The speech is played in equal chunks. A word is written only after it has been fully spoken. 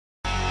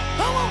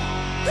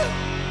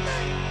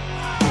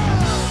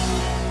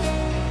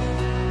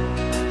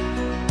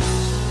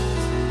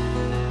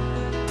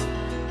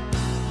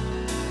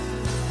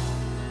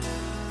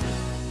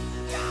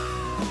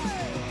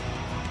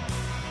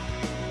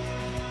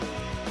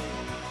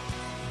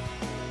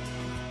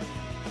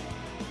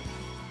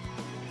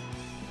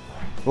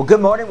Well,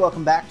 good morning.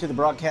 Welcome back to the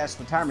Broadcast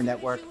Retirement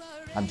Network.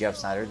 I'm Jeff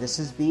Snyder. This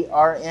is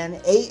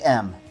BRN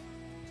AM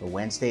for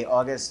Wednesday,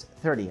 August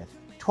 30th,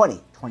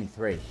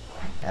 2023.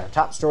 And our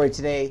top story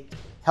today,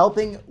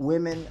 helping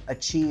women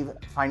achieve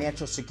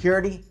financial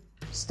security,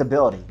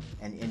 stability,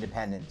 and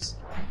independence.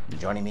 And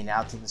joining me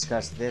now to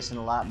discuss this and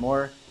a lot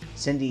more,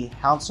 Cindy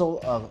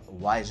Hounsell of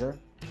Wiser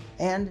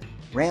and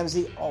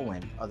Ramsey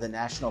Alwyn of the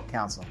National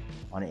Council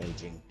on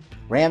Aging.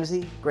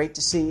 Ramsey, great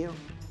to see you.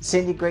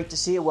 Cindy, great to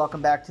see you.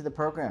 Welcome back to the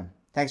program.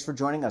 Thanks for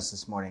joining us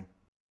this morning.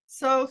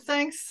 So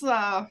thanks,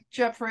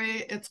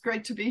 Jeffrey. It's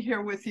great to be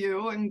here with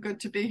you and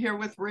good to be here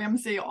with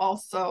Ramsey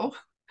also.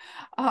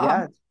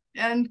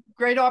 And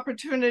great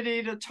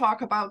opportunity to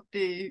talk about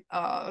the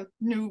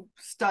new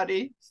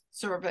survey.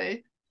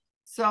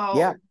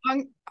 So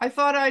I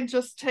thought I'd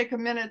just take a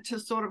minute to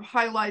sort of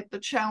highlight the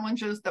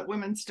challenges that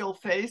women still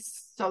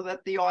face so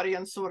that the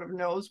audience sort of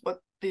knows what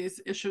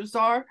these issues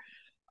are.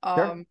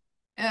 Sure.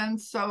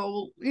 And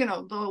so,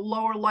 the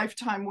lower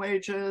lifetime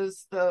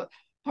wages, the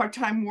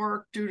part-time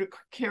work due to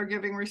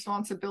caregiving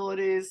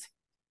responsibilities,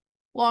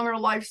 longer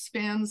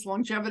lifespans,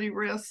 longevity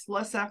risks,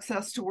 less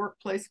access to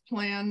workplace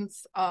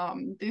plans.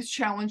 These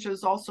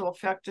challenges also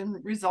affect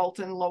and result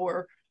in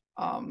lower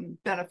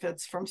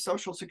benefits from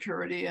Social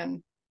Security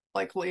and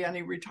likely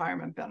any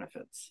retirement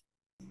benefits.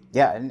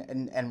 Yeah,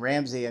 and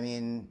Ramsey, I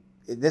mean,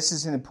 this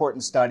is an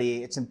important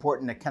study. It's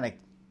important to kind of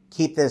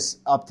keep this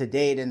up to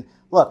date. And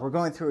look, we're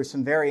going through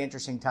some very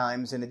interesting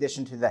times. In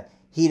addition to the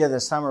heat of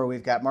the summer,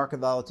 we've got market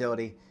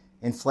volatility,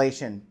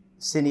 inflation.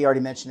 Cindy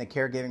already mentioned the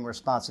caregiving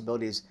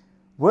responsibilities.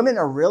 Women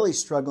are really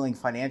struggling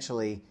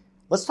financially.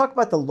 Let's talk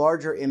about the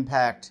larger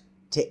impact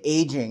to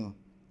aging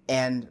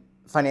and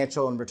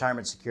financial and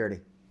retirement security.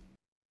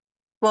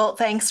 Well,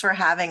 thanks for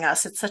having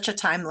us. It's such a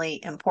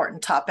timely,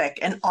 important topic.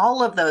 And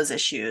all of those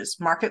issues,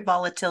 market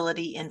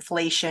volatility,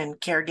 inflation,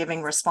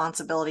 caregiving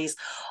responsibilities,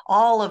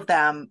 all of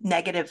them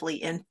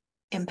negatively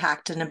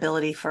impact an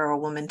ability for a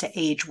woman to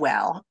age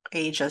well,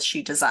 age as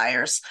she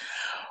desires.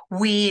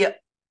 We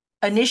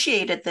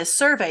initiated this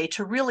survey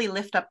to really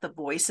lift up the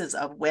voices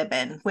of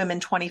women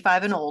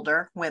 25 and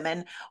older,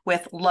 women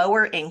with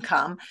lower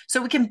income,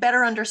 so we can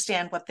better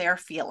understand what they're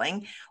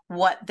feeling,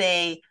 what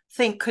they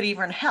think could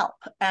even help.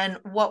 And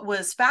what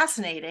was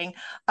fascinating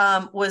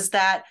was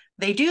that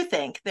they do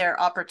think there are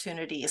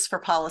opportunities for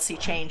policy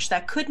change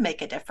that could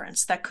make a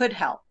difference, that could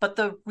help. But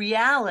the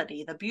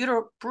reality, the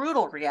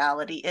brutal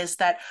reality is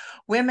that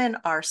women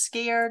are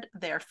scared,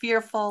 they're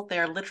fearful,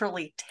 they're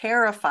literally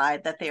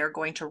terrified that they are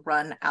going to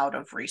run out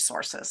of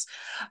resources.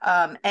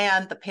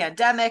 And the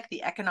pandemic,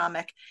 the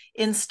economic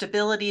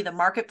instability, the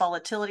market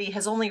volatility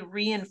has only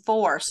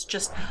reinforced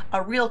just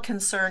a real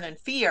concern and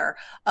fear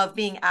of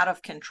being out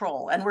of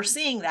control. And we're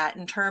seeing that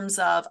in terms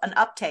of an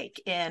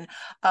uptake in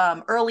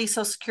early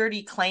Social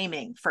Security claiming,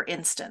 for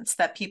instance,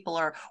 that people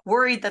are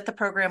worried that the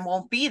program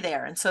won't be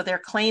there. And so they're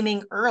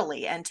claiming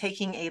early and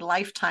taking a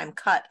lifetime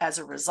cut as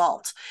a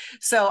result.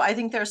 So I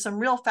think there's some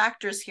real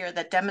factors here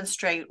that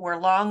demonstrate we're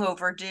long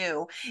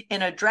overdue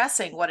in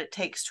addressing what it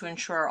takes to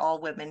ensure all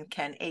women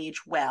can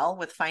age well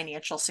with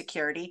financial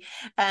security.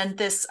 And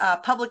this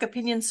public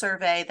opinion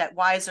survey that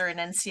Wiser and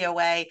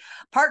NCOA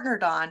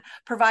partnered on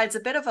provides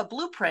a bit of a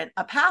blueprint,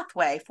 a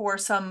pathway for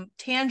some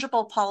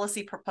tangible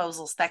policy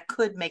proposals that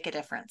could make a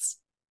difference.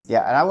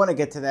 Yeah, and I want to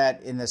get to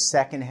that in the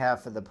second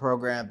half of the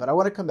program, but I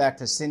want to come back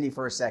to Cindy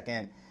for a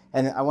second,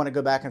 and I want to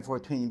go back and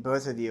forth between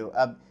both of you.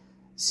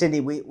 Cindy,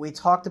 we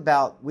talked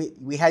about,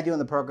 we had you on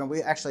the program.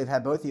 We actually have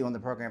had both of you on the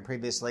program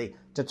previously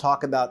to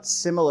talk about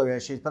similar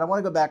issues, but I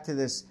want to go back to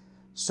this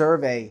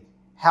survey.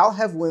 How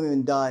have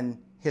women done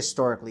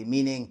historically?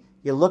 Meaning,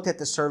 you looked at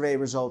the survey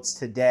results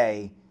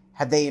today.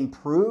 Have they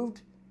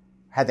improved?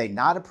 Have they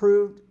not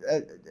improved?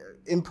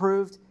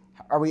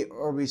 Are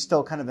we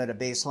still kind of at a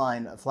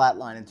baseline, a flat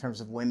line in terms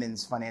of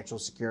women's financial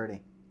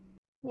security?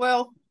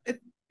 Well,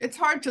 it's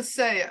hard to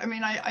say. I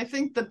mean, I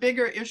think the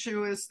bigger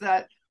issue is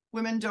that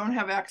women don't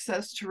have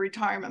access to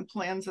retirement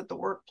plans at the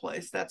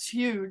workplace. That's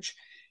huge.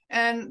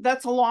 And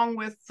that's along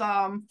with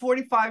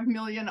 45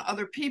 million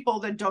other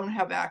people that don't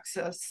have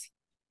access.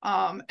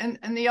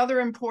 And the other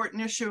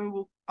important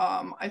issue,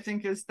 I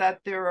think, is that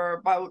there are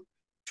about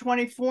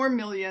 24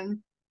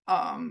 million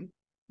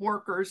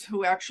workers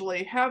who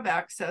actually have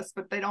access,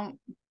 but they don't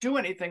do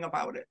anything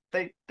about it.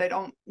 They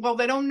don't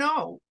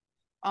know.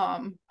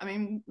 I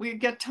mean, we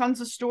get tons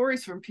of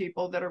stories from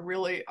people that are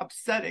really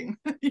upsetting,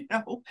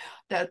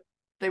 that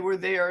they were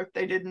there,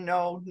 they didn't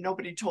know,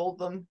 nobody told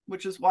them,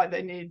 which is why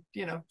they need,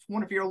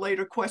 one of your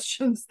later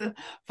questions, the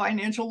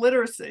financial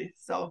literacy.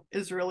 So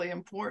is really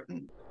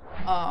important.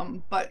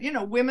 But,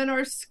 women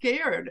are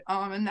scared,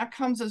 and that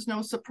comes as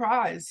no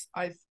surprise.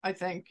 I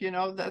think,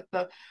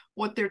 that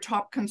what their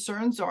top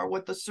concerns are,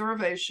 what the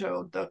survey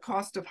showed, the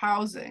cost of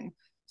housing,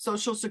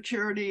 Social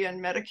Security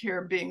and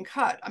Medicare being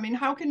cut. I mean,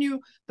 how can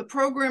the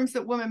programs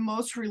that women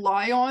most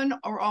rely on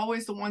are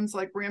always the ones,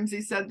 like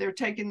Ramsey said, they're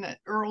taking that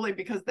early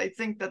because they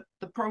think that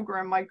the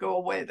program might go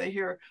away. They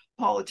hear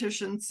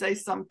politicians say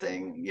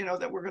something,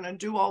 that we're going to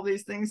do all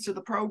these things to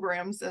the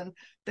programs, and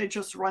they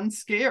just run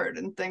scared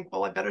and think,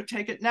 well, I better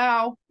take it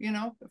now.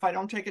 If I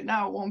don't take it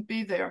now, it won't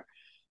be there.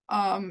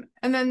 And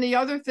then the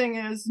other thing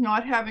is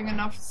not having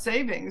enough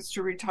savings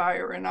to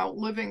retire, and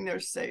outliving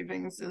their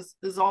savings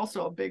is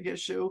also a big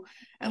issue,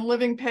 and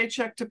living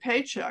paycheck to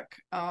paycheck,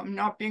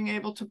 not being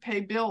able to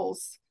pay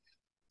bills.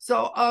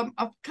 So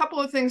a couple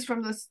of things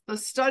from the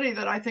study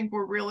that I think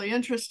were really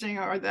interesting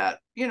are that,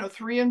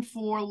 3 in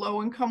 4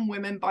 low-income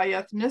women by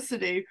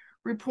ethnicity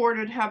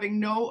reported having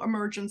no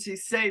emergency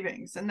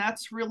savings. And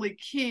that's really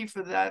key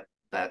for that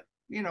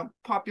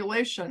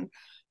population.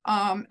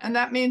 And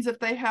that means if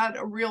they had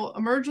a real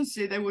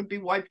emergency, they would be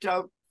wiped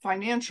out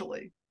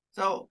financially.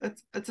 So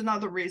it's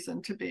another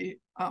reason to be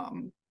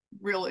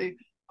really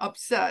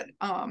upset.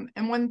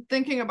 And when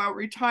thinking about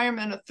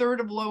retirement, a third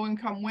of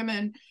low-income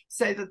women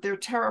say that they're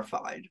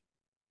terrified.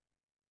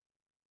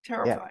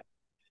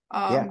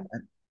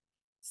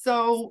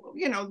 So,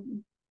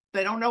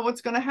 they don't know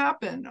what's going to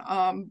happen.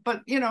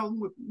 But,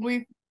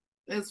 we,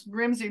 as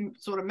Ramsey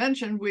sort of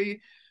mentioned,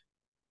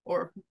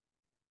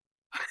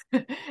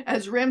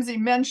 as Ramsey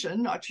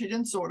mentioned, she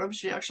didn't sort of,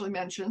 she actually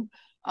mentioned,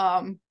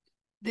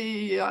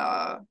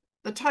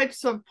 the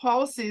types of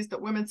policies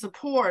that women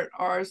support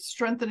are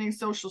strengthening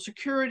Social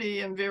Security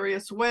in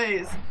various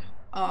ways.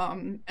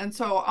 And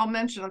so I'll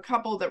mention a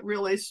couple that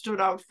really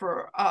stood out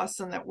for us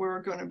and that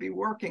we're going to be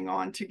working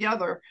on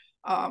together,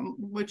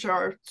 which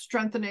are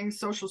strengthening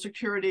Social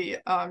Security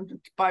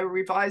by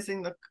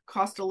revising the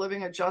cost of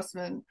living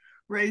adjustment,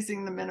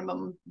 raising the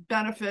minimum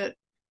benefit,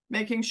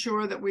 making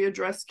sure that we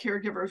address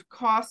caregiver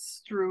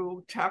costs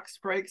through tax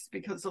breaks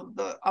because of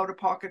the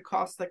out-of-pocket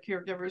costs that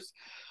caregivers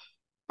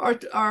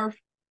are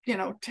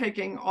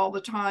taking all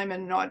the time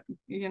and not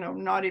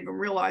even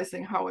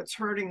realizing how it's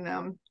hurting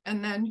them.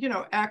 And then,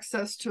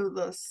 access to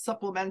the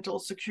supplemental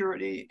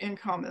security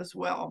income as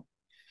well.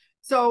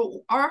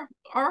 So our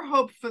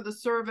hope for the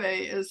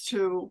survey is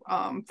to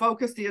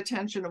focus the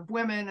attention of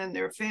women and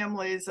their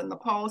families and the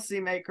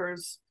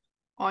policymakers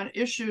on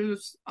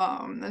issues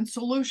and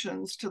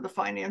solutions to the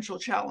financial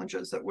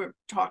challenges that we're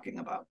talking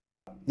about.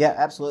 Yeah,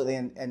 absolutely.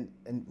 And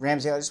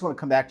Ramsey, I just want to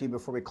come back to you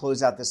before we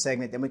close out this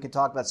segment. Then we can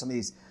talk about some of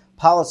these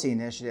policy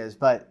initiatives.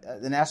 But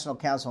the National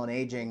Council on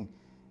Aging,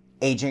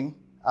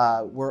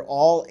 we're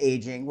all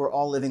aging. We're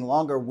all living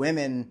longer.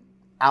 Women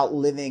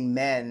outliving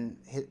men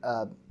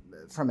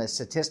from a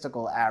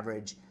statistical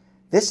average.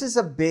 This is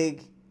a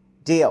big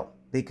deal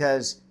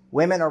because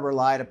women are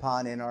relied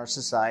upon in our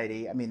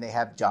society. I mean, they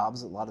have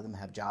jobs. A lot of them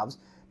have jobs,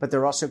 but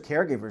they're also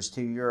caregivers.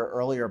 To your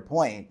earlier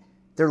point,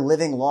 they're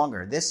living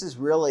longer. This is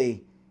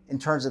really, in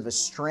terms of a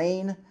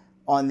strain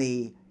on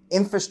the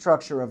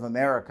infrastructure of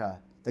America,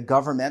 the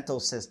governmental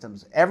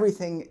systems,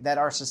 everything that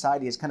our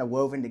society is kind of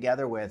woven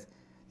together with,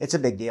 it's a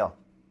big deal.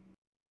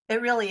 It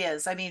really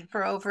is. I mean,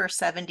 for over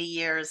 70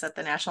 years at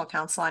the National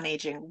Council on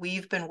Aging,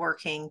 we've been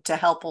working to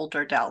help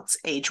older adults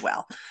age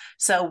well.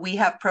 So we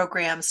have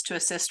programs to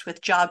assist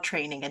with job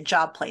training and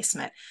job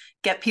placement,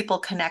 get people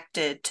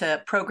connected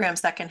to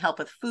programs that can help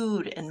with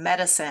food and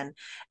medicine,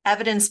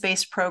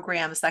 evidence-based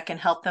programs that can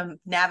help them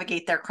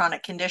navigate their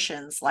chronic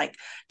conditions like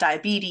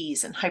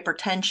diabetes and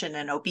hypertension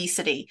and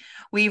obesity.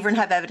 We even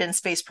have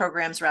evidence-based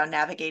programs around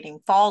navigating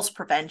falls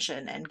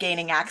prevention and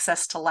gaining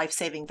access to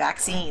life-saving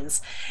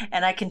vaccines.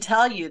 And I can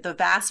tell you the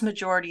vast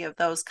majority of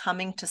those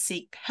coming to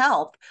seek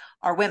help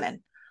are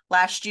women.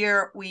 Last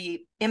year,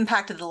 we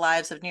impacted the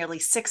lives of nearly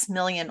 6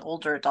 million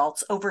older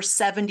adults, over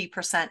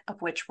 70%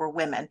 of which were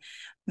women,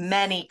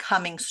 many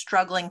coming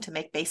struggling to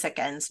make basic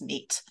ends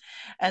meet.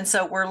 And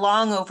so we're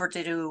long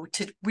overdue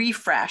to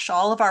refresh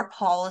all of our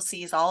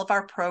policies, all of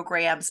our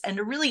programs, and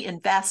to really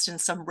invest in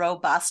some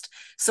robust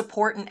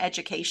support and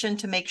education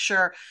to make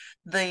sure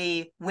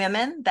the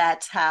women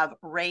that have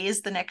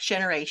raised the next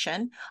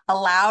generation,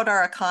 allowed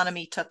our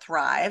economy to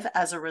thrive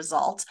as a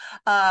result,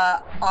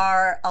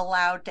 are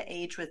allowed to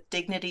age with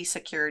dignity,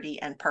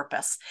 security, and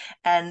purpose.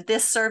 And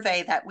this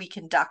survey that we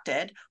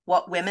conducted,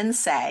 What Women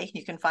Say,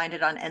 you can find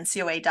it on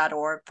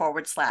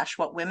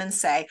ncoa.org/What Women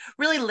Say,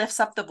 really lifts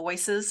up the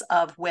voices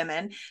of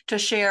women to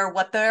share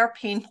what their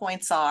pain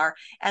points are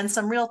and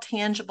some real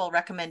tangible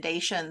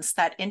recommendations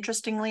that,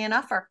 interestingly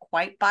enough, are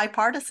quite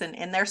bipartisan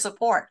in their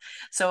support.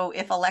 So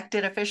if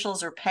elected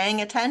officials are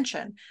paying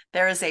attention,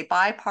 there is a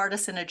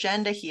bipartisan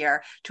agenda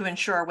here to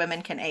ensure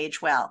women can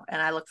age well.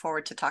 And I look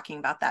forward to talking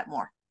about that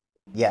more.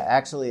 Yeah,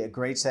 actually a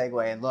great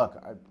segue. And look,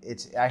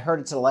 I heard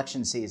it's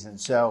election season,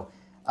 so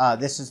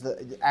this is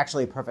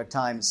actually a perfect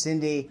time.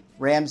 Cindy,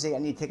 Ramsey, I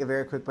need to take a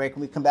very quick break.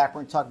 When we come back,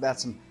 we're going to talk about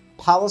some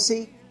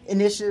policy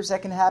initiatives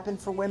that can happen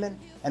for women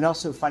and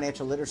also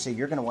financial literacy.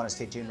 You're going to want to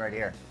stay tuned right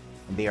here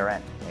on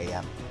BRN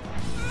AM.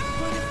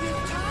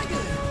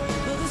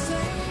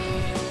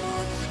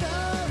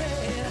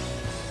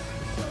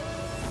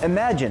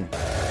 Imagine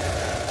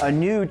a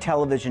new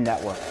television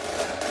network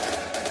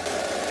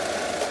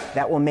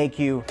that will make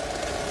you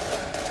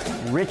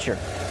richer,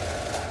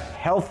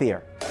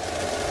 healthier,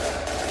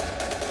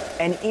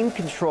 and in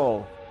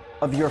control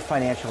of your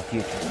financial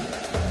future.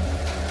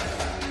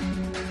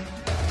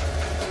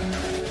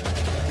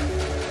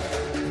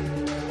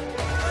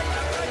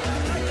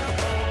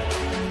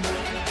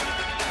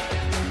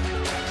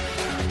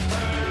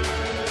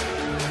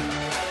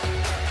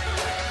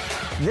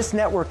 This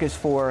network is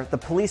for the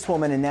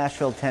policewoman in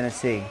Nashville,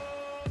 Tennessee,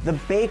 the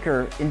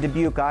baker in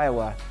Dubuque,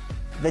 Iowa,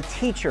 the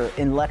teacher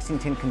in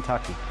Lexington,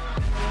 Kentucky.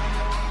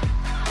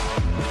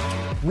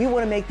 We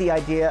want to make the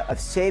idea of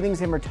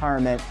savings and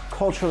retirement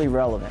culturally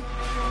relevant.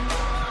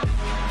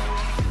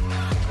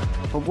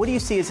 But what do you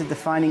see as a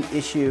defining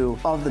issue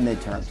of the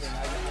midterms,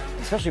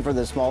 especially for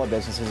the smaller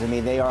businesses? I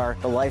mean, they are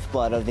the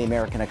lifeblood of the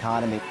American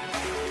economy.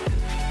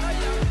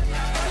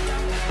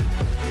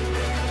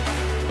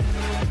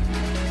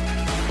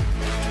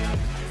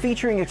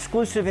 Featuring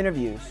exclusive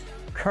interviews,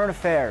 current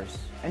affairs,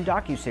 and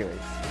docuseries.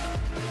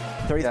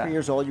 33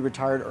 years old, you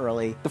retired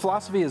early. The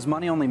philosophy is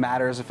money only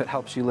matters if it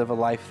helps you live a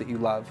life that you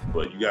love.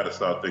 But you got to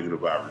start thinking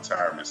about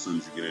retirement as soon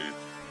as you get in.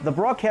 The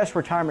Broadcast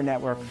Retirement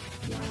Network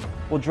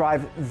will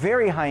drive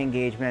very high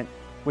engagement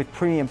with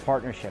premium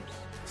partnerships.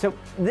 So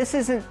this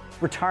isn't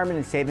retirement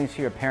and savings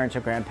for your parents or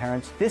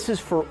grandparents. This is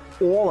for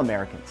all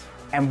Americans.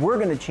 And we're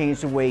going to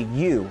change the way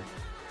you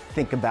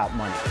think about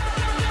money.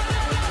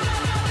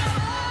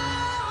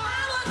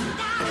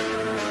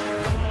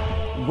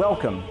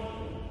 Welcome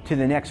to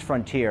the next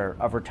frontier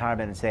of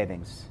retirement and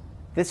savings.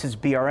 This is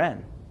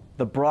BRN,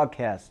 the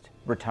Broadcast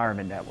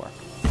Retirement Network.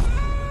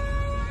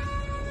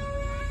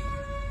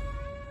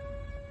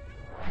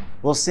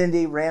 Well,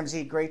 Cindy,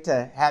 Ramsey, great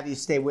to have you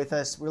stay with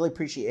us. Really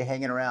appreciate you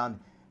hanging around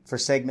for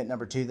segment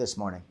number 2 this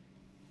morning.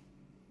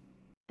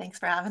 Thanks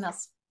for having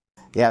us.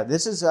 Yeah,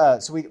 this is, I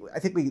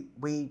think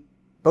we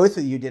both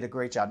of you did a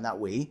great job, not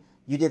we.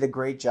 You did a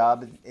great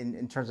job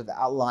in terms of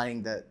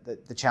outlining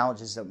the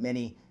challenges that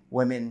many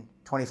women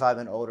 25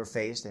 and older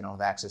face. They don't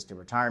have access to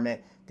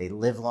retirement. They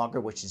live longer,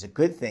 which is a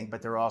good thing,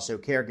 but they're also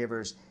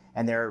caregivers,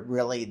 and they're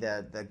really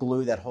the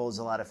glue that holds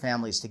a lot of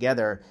families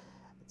together.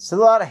 So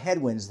a lot of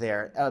headwinds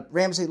there.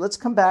 Ramsey, let's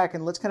come back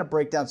and let's kind of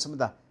break down some of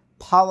the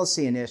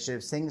policy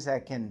initiatives, things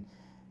that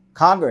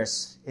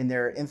Congress, in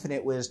their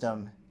infinite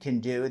wisdom, can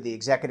do, the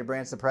executive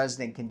branch, the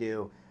president can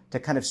do to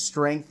kind of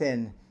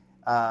strengthen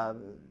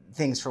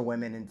things for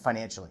women and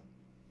financially.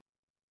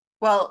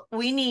 Well,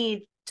 we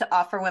need to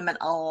offer women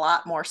a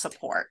lot more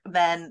support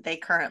than they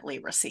currently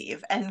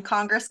receive. And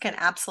Congress can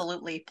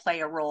absolutely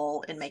play a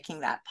role in making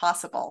that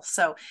possible.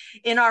 So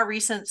in our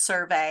recent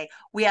survey,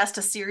 we asked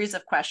a series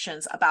of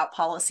questions about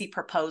policy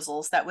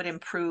proposals that would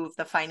improve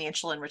the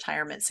financial and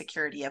retirement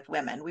security of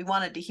women. We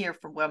wanted to hear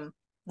from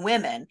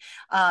women,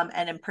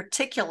 and in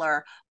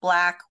particular,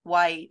 Black,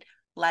 white,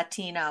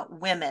 Latina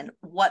women,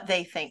 what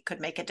they think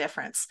could make a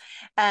difference.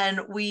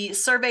 And we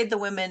surveyed the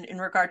women in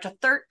regard to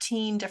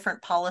 13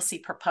 different policy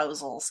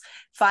proposals,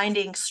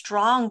 finding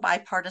strong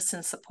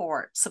bipartisan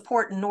support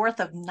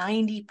north of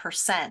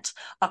 90%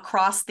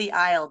 across the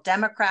aisle,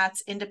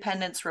 Democrats,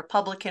 independents,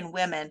 Republican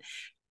women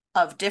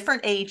of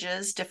different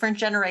ages, different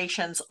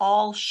generations,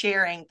 all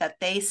sharing that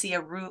they see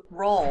a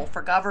role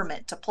for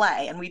government to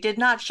play. And we did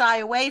not shy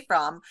away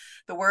from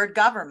the word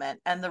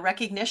government and the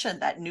recognition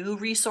that new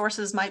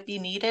resources might be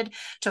needed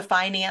to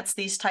finance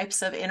these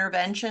types of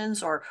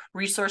interventions, or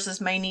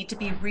resources may need to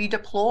be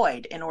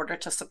redeployed in order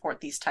to support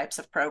these types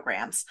of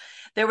programs.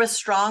 There was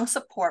strong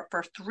support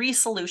for 3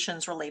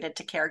 solutions related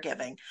to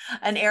caregiving,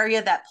 an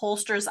area that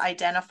pollsters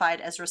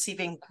identified as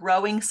receiving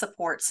growing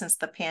support since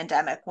the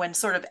pandemic, when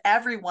sort of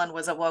everyone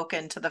was awoken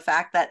to the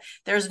fact that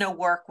there's no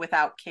work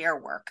without care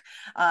work.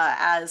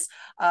 As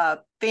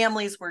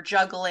families were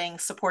juggling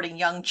supporting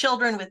young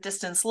children with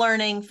distance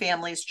learning,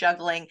 families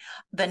juggling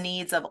the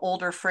needs of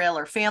older,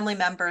 frailer family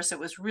members, it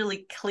was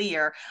really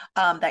clear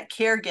that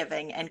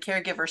caregiving and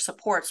caregiver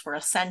supports were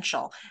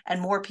essential,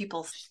 and more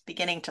people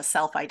beginning to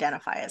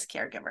self-identify as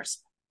caregivers.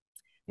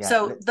 Yeah.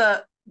 So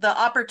the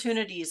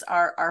opportunities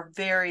are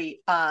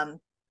very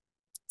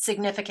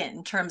significant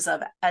in terms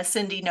of, as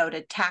Cindy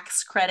noted,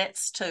 tax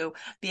credits to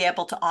be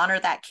able to honor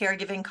that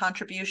caregiving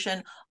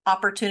contribution,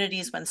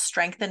 opportunities when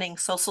strengthening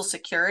Social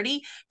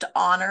Security to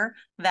honor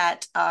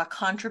that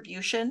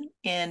contribution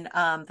in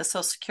the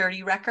Social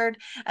Security record,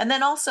 and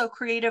then also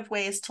creative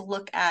ways to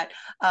look at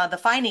the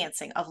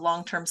financing of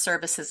long-term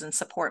services and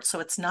support, so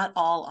it's not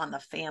all on the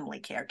family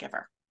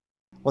caregiver.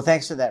 Well,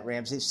 thanks for that,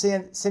 Ramsey.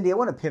 Cindy, I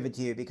want to pivot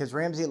to you because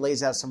Ramsey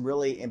lays out some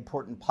really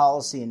important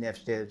policy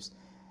initiatives.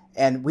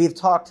 And we've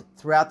talked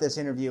throughout this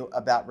interview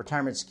about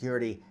retirement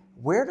security.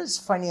 Where does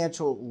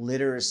financial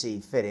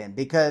literacy fit in?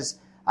 Because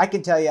I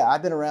can tell you,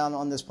 I've been around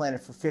on this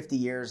planet for 50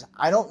 years.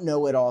 I don't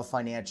know it all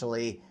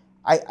financially.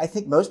 I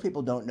think most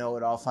people don't know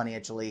it all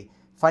financially.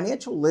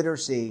 Financial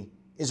literacy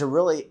is a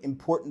really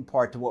important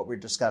part to what we're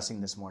discussing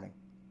this morning.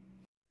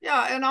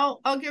 Yeah, and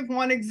I'll give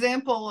one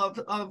example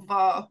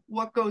of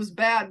what goes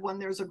bad when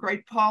there's a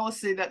great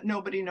policy that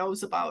nobody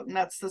knows about, and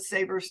that's the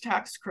Savers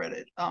tax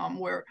credit,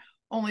 where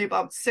only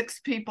about 6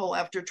 people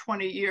after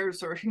 20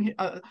 years, or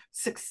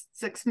 6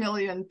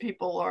 million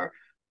people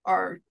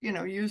are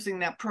using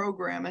that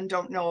program and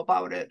don't know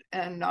about it.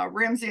 And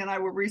Ramsey and I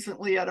were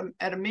recently at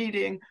a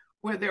meeting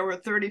where there were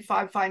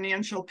 35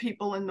 financial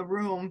people in the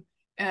room,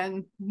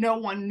 and no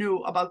one knew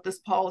about this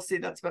policy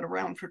that's been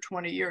around for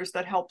 20 years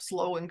that helps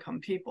low-income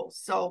people.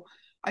 So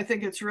I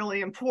think it's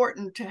really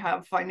important to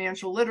have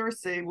financial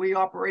literacy. We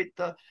operate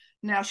the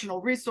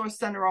National Resource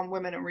Center on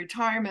Women in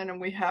Retirement,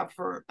 and we have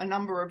for a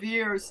number of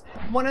years.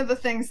 One of the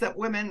things that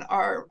women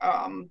are,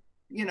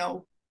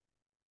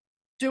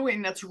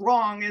 doing that's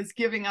wrong is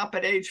giving up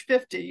at age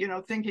 50,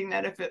 thinking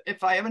that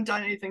if I haven't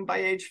done anything by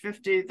age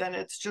 50, then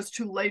it's just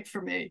too late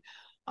for me.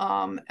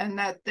 And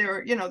that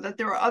there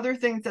are other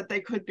things that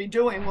they could be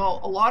doing. Well,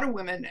 a lot of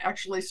women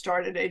actually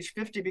start at age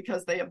 50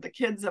 because the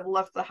kids have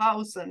left the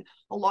house, and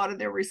a lot of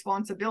their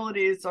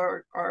responsibilities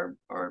are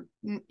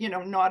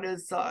not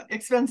as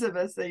expensive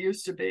as they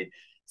used to be.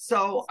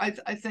 So I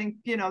think,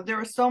 there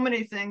are so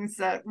many things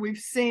that we've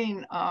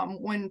seen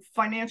when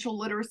financial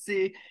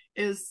literacy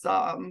is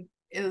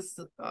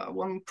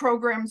when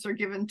programs are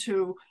given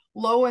to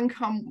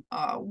low-income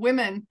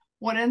women.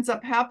 What ends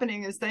up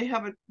happening is they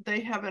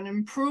have an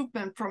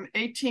improvement from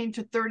 18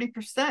 to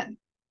 30%,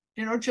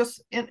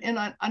 just in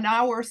an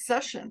hour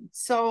session.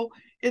 So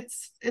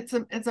it's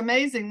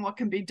amazing what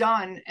can be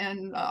done.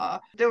 And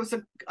there was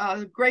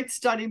a great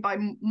study by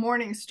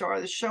Morningstar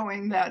that's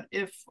showing that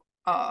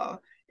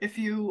if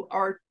you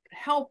are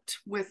helped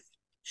with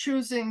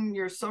choosing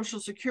your Social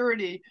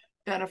Security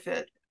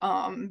benefit,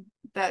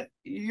 that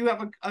you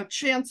have a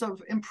chance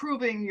of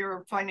improving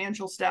your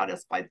financial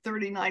status by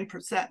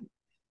 39%.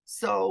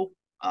 So,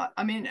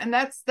 and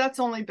that's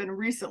only been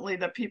recently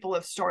that people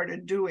have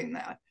started doing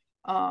that.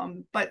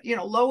 But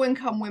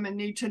low-income women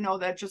need to know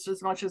that just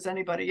as much as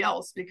anybody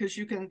else, because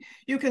you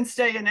can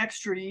stay an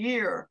extra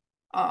year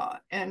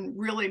and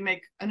really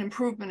make an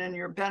improvement in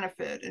your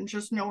benefit, and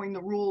just knowing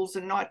the rules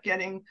and not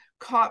getting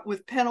caught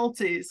with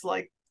penalties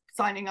like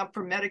signing up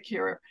for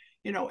Medicare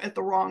at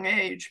the wrong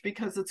age,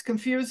 because it's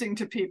confusing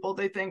to people.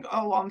 They think,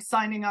 oh, I'm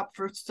signing up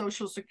for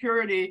Social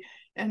Security,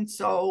 and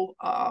so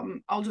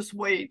I'll just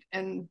wait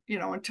and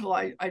until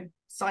I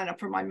sign up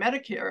for my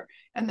Medicare,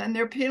 and then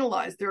they're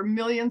penalized. There are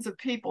millions of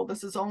people.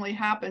 This has only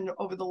happened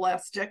over the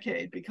last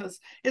decade because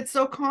it's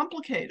so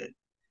complicated.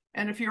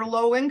 And if you're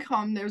low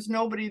income, there's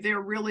nobody there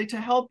really to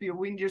help you.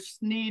 We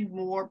just need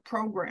more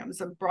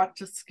programs and brought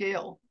to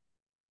scale.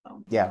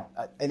 Yeah,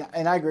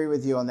 and I agree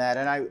with you on that.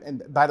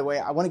 And by the way,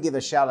 I want to give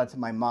a shout out to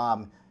my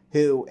mom,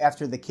 who,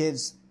 after the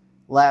kids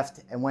left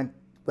and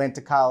went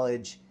to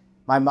college,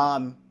 my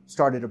mom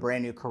started a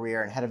brand new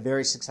career and had a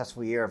very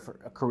successful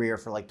career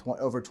for like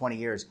over 20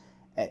 years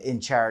in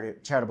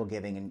charitable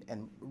giving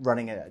and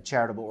running a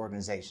charitable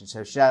organization.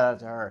 So shout out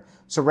to her.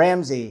 So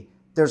Ramsey,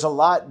 there's a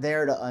lot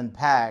there to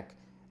unpack.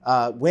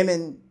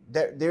 Women,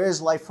 there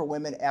is life for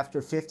women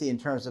after 50 in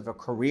terms of a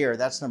career.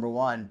 That's number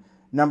one.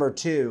 Number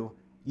two,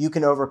 you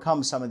can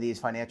overcome some of these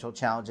financial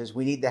challenges.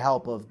 We need the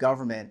help of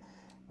government.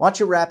 Why don't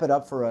you wrap it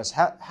up for us?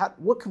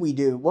 What can we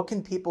do? What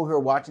can people who are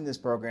watching this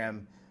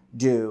program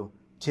do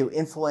to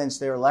influence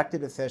their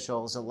elected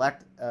officials,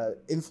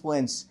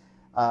 influence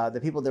the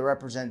people that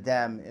represent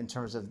them in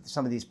terms of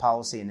some of these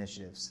policy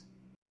initiatives?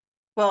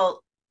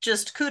 Well,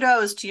 just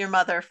kudos to your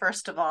mother,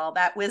 first of all.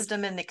 That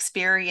wisdom and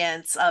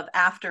experience of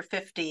after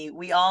 50,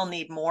 we all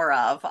need more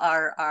of.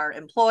 Our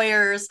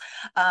employers,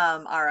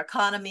 our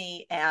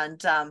economy,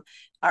 and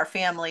our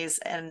families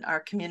and our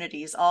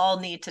communities all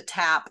need to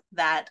tap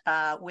that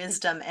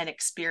wisdom and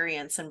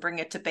experience and bring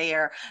it to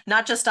bear,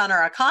 not just on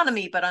our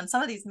economy, but on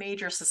some of these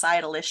major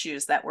societal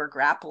issues that we're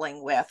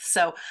grappling with.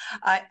 So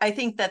I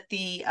think that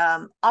the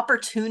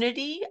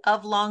opportunity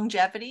of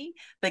longevity,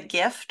 the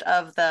gift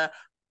of the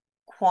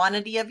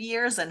quantity of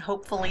years and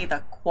hopefully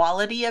the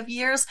quality of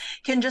years,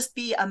 can just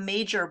be a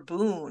major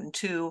boon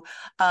to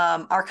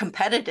our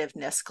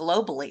competitiveness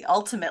globally,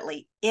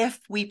 ultimately, if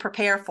we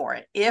prepare for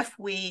it, if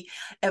we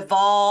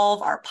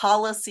evolve our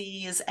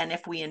policies, and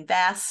if we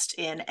invest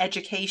in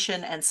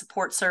education and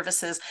support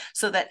services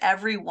so that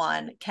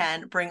everyone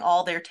can bring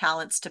all their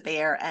talents to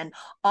bear and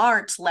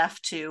aren't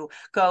left to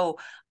go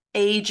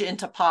age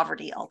into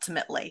poverty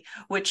ultimately,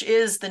 which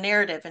is the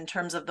narrative in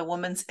terms of the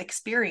woman's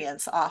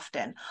experience.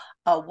 Often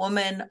a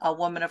woman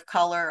of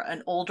color,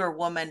 an older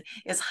woman,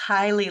 is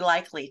highly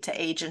likely to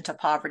age into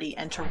poverty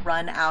and to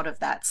run out of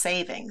that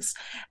savings.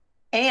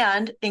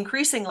 And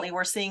increasingly,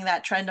 we're seeing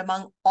that trend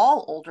among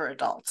all older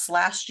adults.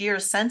 Last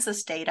year's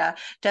census data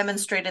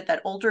demonstrated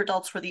that older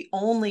adults were the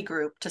only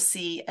group to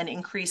see an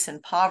increase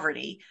in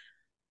poverty,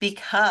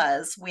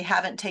 because we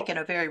haven't taken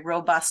a very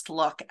robust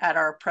look at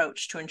our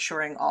approach to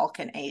ensuring all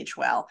can age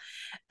well.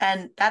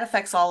 And that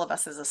affects all of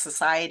us as a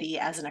society,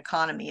 as an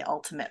economy,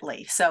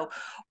 ultimately. So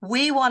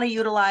we want to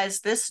utilize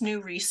this new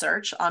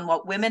research on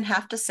what women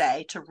have to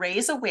say to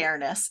raise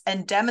awareness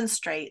and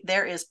demonstrate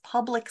there is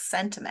public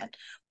sentiment,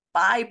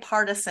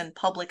 bipartisan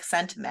public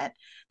sentiment,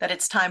 that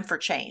it's time for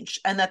change,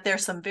 and that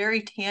there's some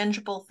very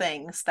tangible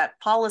things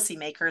that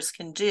policymakers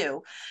can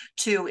do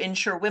to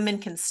ensure women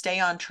can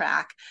stay on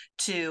track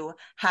to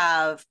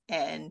have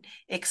an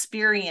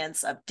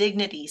experience of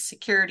dignity,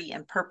 security,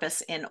 and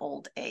purpose in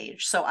old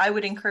age. So I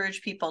would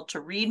encourage people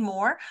to read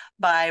more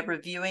by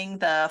reviewing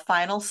the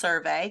final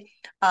survey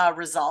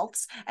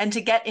results and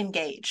to get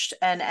engaged.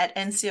 And at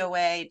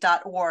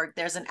ncoa.org,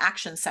 there's an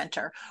action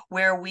center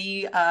where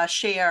we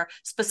share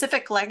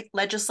specific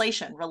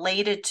legislation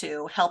related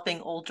to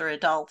helping older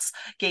adults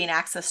gain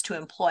access to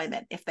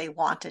employment if they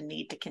want and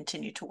need to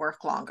continue to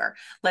work longer.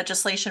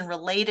 Legislation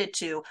related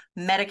to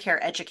Medicare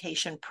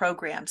education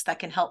programs that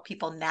can help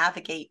people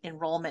navigate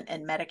enrollment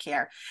in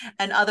Medicare,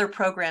 and other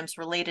programs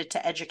related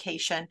to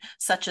education,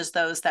 such as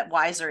those that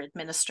Weiser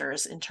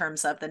administers in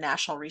terms of the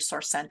National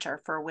Resource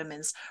Center for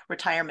Women's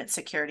Retirement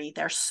Security.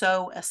 They're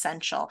so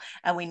essential,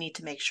 and we need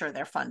to make sure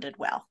they're funded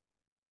well.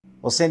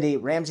 Well, Cindy,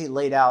 Ramsey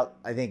laid out,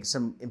 I think,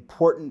 some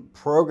important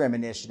program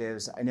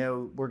initiatives. I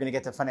know we're going to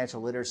get to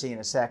financial literacy in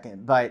a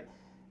second, but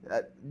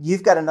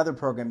you've got another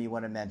program you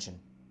want to mention.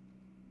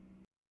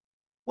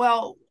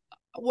 Well,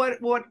 what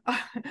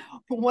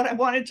I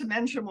wanted to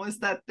mention was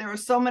that there are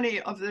so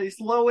many of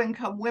these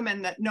low-income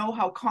women that know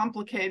how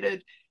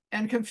complicated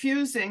and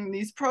confusing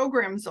these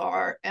programs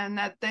are, and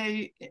that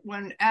they,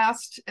 when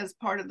asked as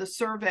part of the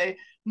survey,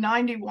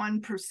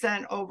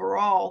 91%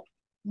 overall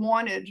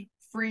wanted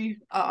free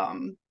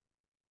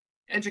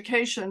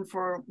education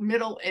for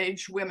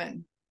middle-aged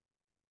women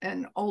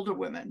and older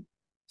women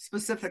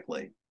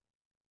specifically.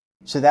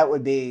 So that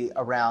would be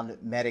around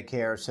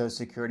Medicare, Social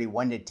Security,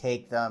 when to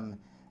take them,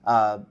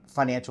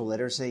 financial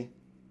literacy?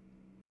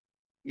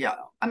 Yeah,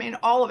 I mean,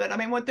 all of it. I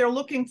mean, what they're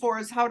looking for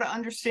is how to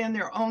understand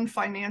their own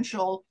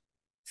financial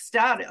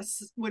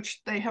status,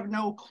 which they have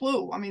no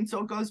clue. I mean,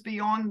 so it goes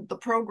beyond the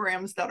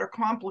programs that are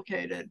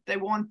complicated. They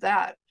want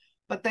that,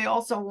 but they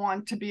also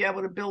want to be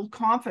able to build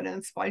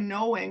confidence by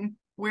knowing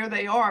where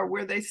they are,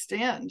 where they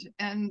stand.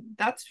 And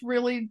that's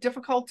really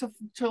difficult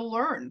to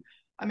learn.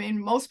 I mean,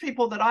 most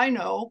people that I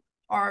know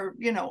are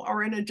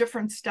in a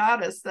different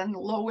status than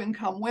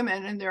low-income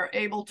women, and they're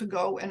able to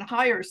go and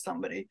hire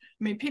somebody.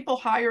 I mean, people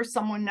hire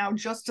someone now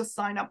just to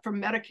sign up for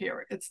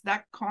Medicare. It's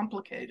that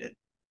complicated.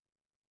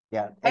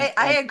 Yeah,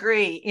 I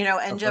agree.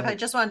 And Jeff, I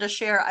just wanted to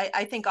share,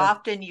 I think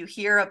often you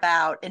hear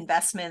about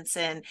investments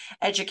in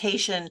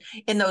education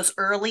in those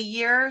early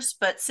years,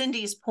 but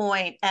Cindy's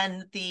point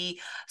and the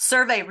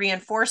survey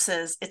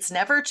reinforces it's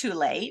never too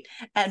late,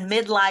 and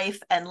midlife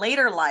and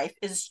later life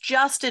is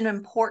just an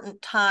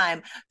important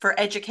time for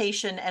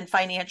education and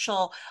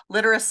financial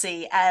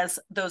literacy as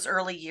those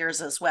early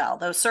years as well.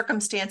 Those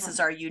circumstances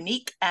are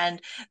unique,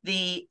 and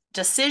the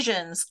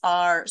decisions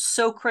are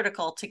so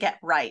critical to get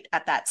right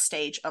at that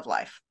stage of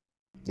life.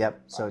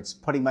 Yep. So it's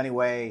putting money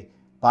away,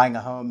 buying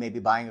a home, maybe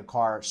buying a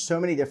car, so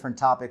many different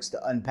topics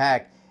to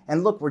unpack.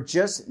 And look, we're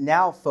just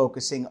now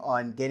focusing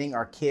on getting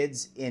our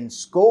kids in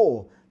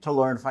school to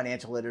learn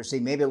financial literacy,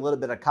 maybe a little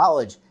bit of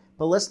college.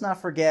 But let's not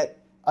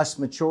forget us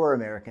mature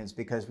Americans,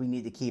 because we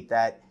need to keep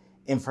that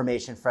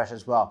information fresh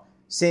as well.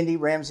 Cindy,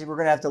 Ramsey, we're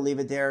going to have to leave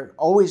it there.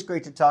 Always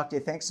great to talk to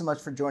you. Thanks so much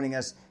for joining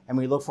us. And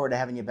we look forward to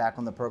having you back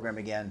on the program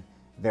again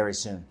very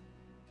soon.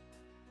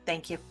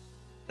 Thank you.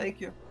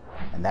 Thank you.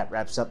 And that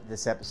wraps up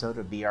this episode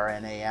of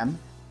BRNAM.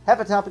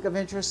 Have a topic of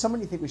interest, someone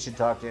you think we should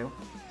talk to?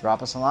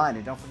 Drop us a line.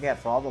 And don't forget,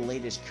 for all the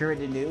latest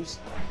curated news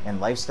and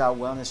lifestyle,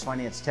 wellness,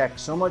 finance, tech,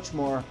 so much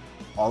more,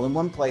 all in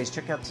one place,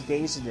 check out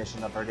today's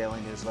edition of our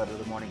daily newsletter,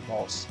 The Morning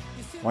Pulse.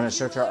 Want to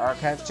search our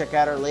archives, check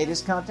out our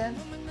latest content?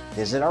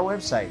 Visit our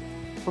website.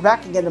 We're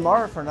back again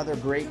tomorrow for another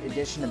great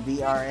edition of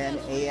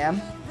BRNAM.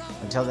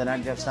 Until then,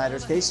 I'm Jeff Snyder.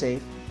 Stay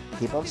safe.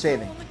 Keep up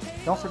saving.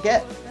 Don't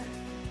forget,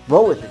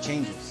 roll with the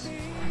changes.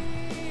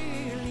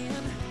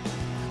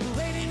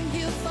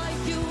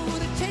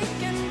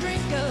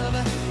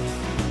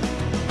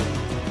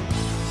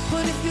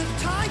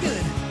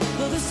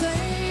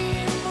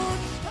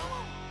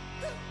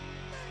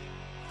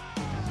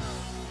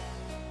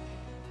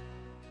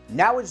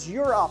 Now is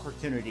your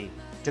opportunity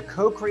to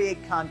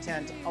co-create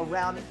content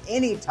around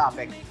any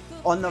topic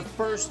on the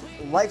First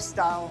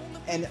Lifestyle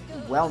and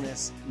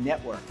Wellness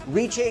Network.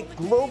 Reach a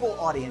global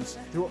audience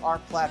through our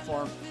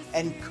platform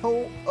and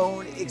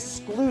co-own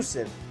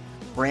exclusive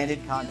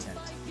branded content.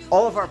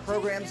 All of our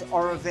programs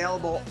are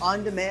available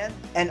on demand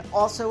and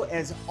also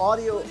as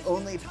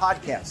audio-only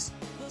podcasts,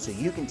 so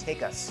you can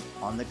take us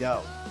on the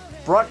go.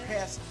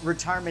 Broadcast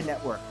Retirement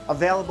Network,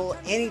 available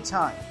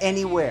anytime,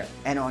 anywhere,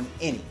 and on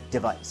any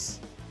device.